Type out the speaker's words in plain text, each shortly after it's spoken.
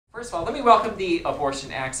First of all, let me welcome the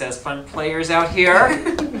Abortion Access Fund players out here.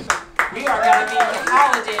 We are going to be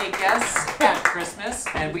holiday guests at Christmas,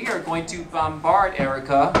 and we are going to bombard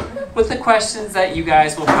Erika with the questions that you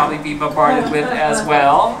guys will probably be bombarded with as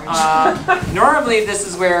well. Normally, this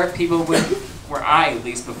is where people would, where I, at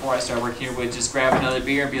least before I started working here, would just grab another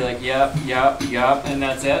beer and be like, yep, yep, yep, and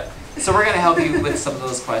that's it. So we're going to help you with some of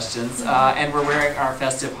those questions, and we're wearing our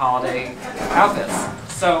festive holiday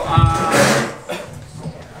outfits. So,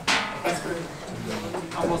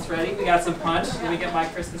 almost ready. We got some punch. Let me get my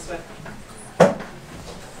Christmas sweat.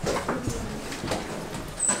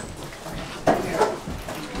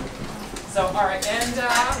 So, all right, and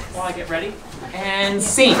while I get ready, and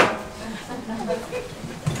scene.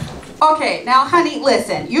 Okay, now honey,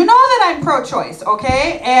 listen, you know that I'm pro-choice,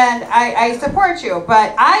 okay? And I support you,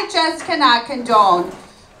 but I just cannot condone,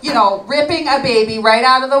 you know, ripping a baby right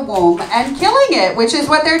out of the womb and killing it, which is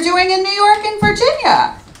what they're doing in New York and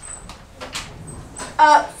Virginia.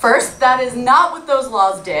 First, that is not what those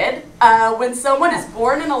laws did. When someone is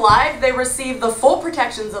born and alive, they receive the full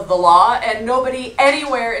protections of the law, and nobody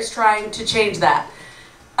anywhere is trying to change that.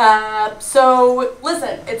 So,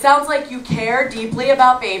 listen, it sounds like you care deeply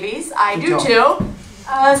about babies. I do too.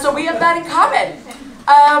 So we have that in common.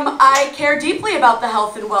 I care deeply about the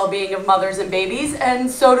health and well-being of mothers and babies, and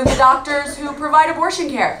so do the doctors who provide abortion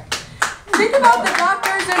care. Think about the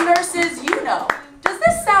doctors and nurses you know. Does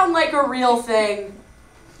this sound like a real thing?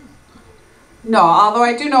 No, although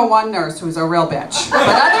I do know one nurse who's a real bitch. But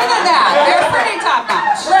other than that, they're pretty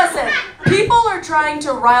top-notch. Listen, people are trying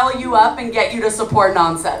to rile you up and get you to support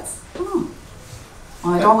nonsense. Oh.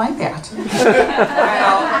 Well, I don't like that.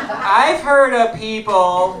 Well, I've heard of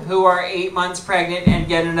people who are 8 months pregnant and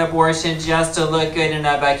get an abortion just to look good in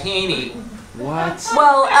a bikini. What?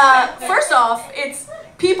 Well, first off, it's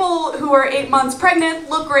people who are 8 months pregnant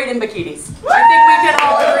look great in bikinis. I think we can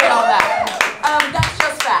all agree on that. That's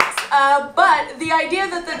just facts. But the idea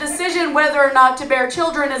that the decision whether or not to bear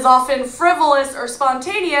children is often frivolous or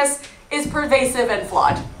spontaneous is pervasive and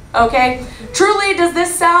flawed. Okay? Truly, does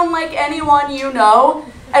this sound like anyone you know?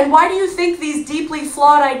 And why do you think these deeply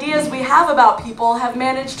flawed ideas we have about people have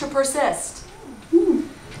managed to persist?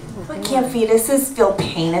 But can't fetuses feel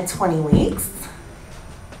pain at 20 weeks?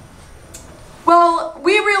 Well,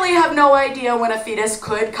 we really have no idea when a fetus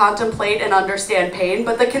could contemplate and understand pain,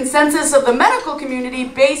 but the consensus of the medical community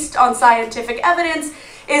based on scientific evidence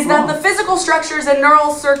is that the physical structures and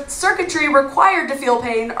neural circuitry required to feel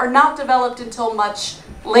pain are not developed until much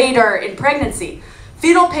later in pregnancy.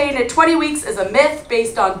 Fetal pain at 20 weeks is a myth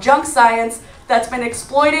based on junk science that's been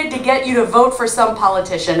exploited to get you to vote for some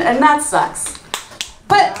politician, and that sucks.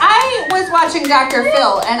 But I was watching Dr.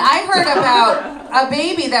 Phil, and I heard about a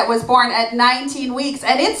baby that was born at 19 weeks,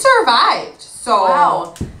 and it survived. So,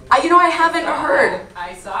 wow. You know, I haven't heard.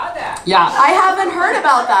 I saw that. Yeah. I haven't heard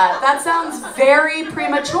about that. That sounds very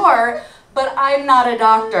premature, but I'm not a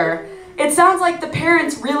doctor. It sounds like the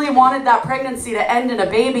parents really wanted that pregnancy to end in a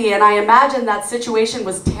baby, and I imagine that situation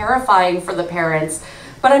was terrifying for the parents.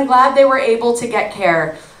 But I'm glad they were able to get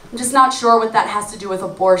care. I'm just not sure what that has to do with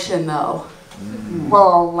abortion, though.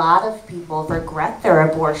 Well, a lot of people regret their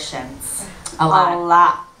abortions. A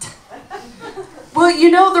lot. Well,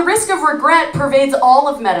 you know, the risk of regret pervades all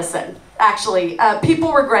of medicine, actually.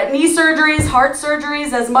 People regret knee surgeries, heart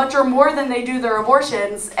surgeries as much or more than they do their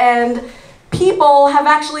abortions, and people have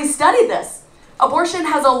actually studied this. Abortion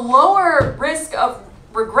has a lower risk of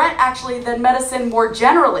regret, actually, than medicine more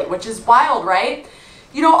generally, which is wild, right?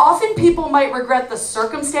 You know, often people might regret the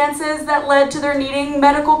circumstances that led to their needing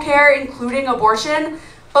medical care, including abortion,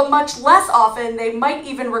 but much less often they might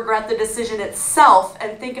even regret the decision itself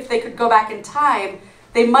and think if they could go back in time,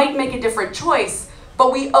 they might make a different choice,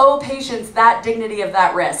 but we owe patients that dignity of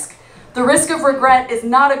that risk. The risk of regret is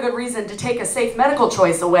not a good reason to take a safe medical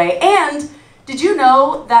choice away, and did you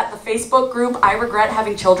know that the Facebook group I Regret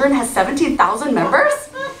Having Children has 17,000 members?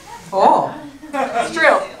 Oh. It's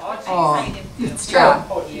true. Oh. It's true.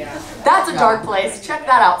 That's a dark place. Check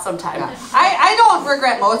that out sometime. Yeah. I don't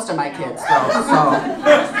regret most of my kids, though. So.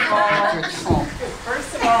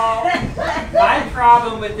 First of all, my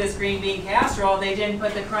problem with this green bean casserole, they didn't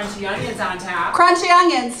put the crunchy onions on top. Crunchy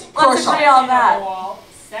onions. Let's agree on that.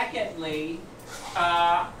 Secondly,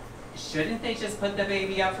 shouldn't they just put the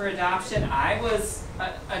baby up for adoption? I was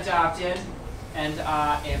adopted, and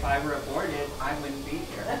if I were aborted, I wouldn't be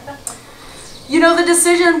here. You know, the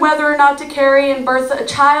decision whether or not to carry and birth a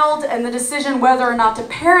child and the decision whether or not to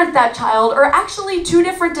parent that child are actually two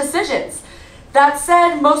different decisions. That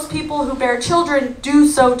said, most people who bear children do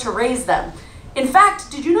so to raise them. In fact,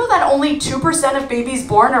 did you know that only 2% of babies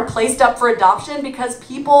born are placed up for adoption because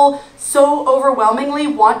people so overwhelmingly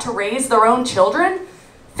want to raise their own children?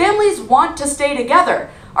 Families want to stay together.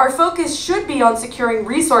 Our focus should be on securing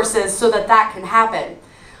resources so that that can happen.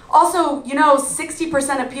 Also, you know,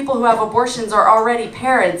 60% of people who have abortions are already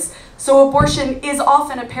parents, so abortion is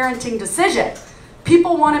often a parenting decision.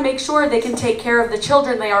 People want to make sure they can take care of the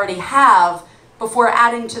children they already have before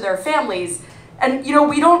adding to their families. And you know,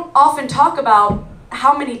 we don't often talk about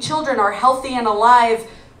how many children are healthy and alive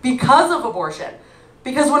because of abortion.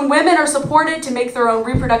 Because when women are supported to make their own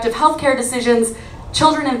reproductive health care decisions,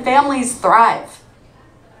 children and families thrive.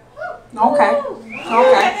 Okay.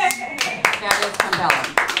 That is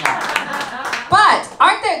compelling. Yeah. But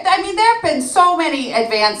aren't there, I mean, there have been so many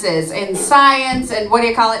advances in science and what do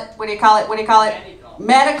you call it?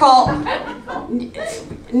 Medical,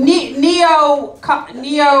 neonatal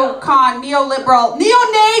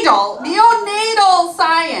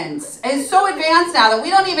science is so advanced now that we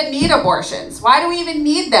don't even need abortions. Why do we even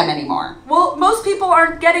need them anymore? Well, most people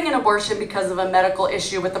aren't getting an abortion because of a medical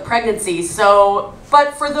issue with the pregnancy,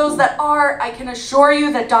 but for those that are, I can assure you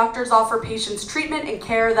that doctors offer patients treatment and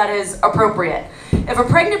care that is appropriate. If a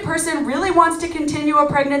pregnant person really wants to continue a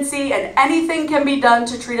pregnancy and anything can be done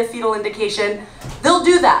to treat a fetal indication, they'll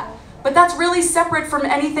do that. But that's really separate from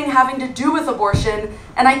anything having to do with abortion,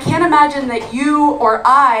 and I can't imagine that you or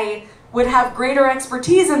I would have greater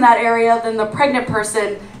expertise in that area than the pregnant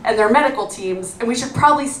person and their medical teams, and we should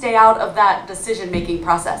probably stay out of that decision-making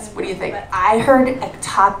process. What do you think? But I heard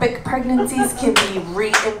ectopic pregnancies can be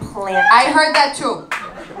reimplanted. I heard that too.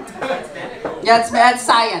 That's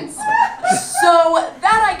science. So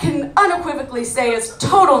that I can unequivocally say is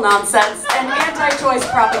total nonsense and anti-choice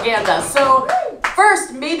propaganda. So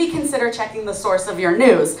first, maybe consider checking the source of your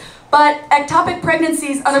news. But ectopic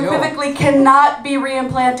pregnancies unequivocally cannot be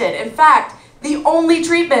reimplanted. In fact, the only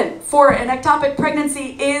treatment for an ectopic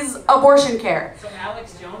pregnancy is abortion care. So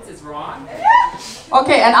Alex Jones is wrong?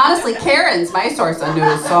 Okay, and honestly, Karen's my source of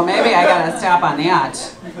news, so maybe I gotta stop on that.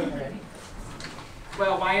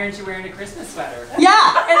 Well, why aren't you wearing a Christmas sweater?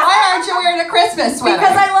 Yeah, and why aren't you wearing a Christmas sweater?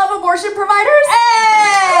 Because I love abortion providers?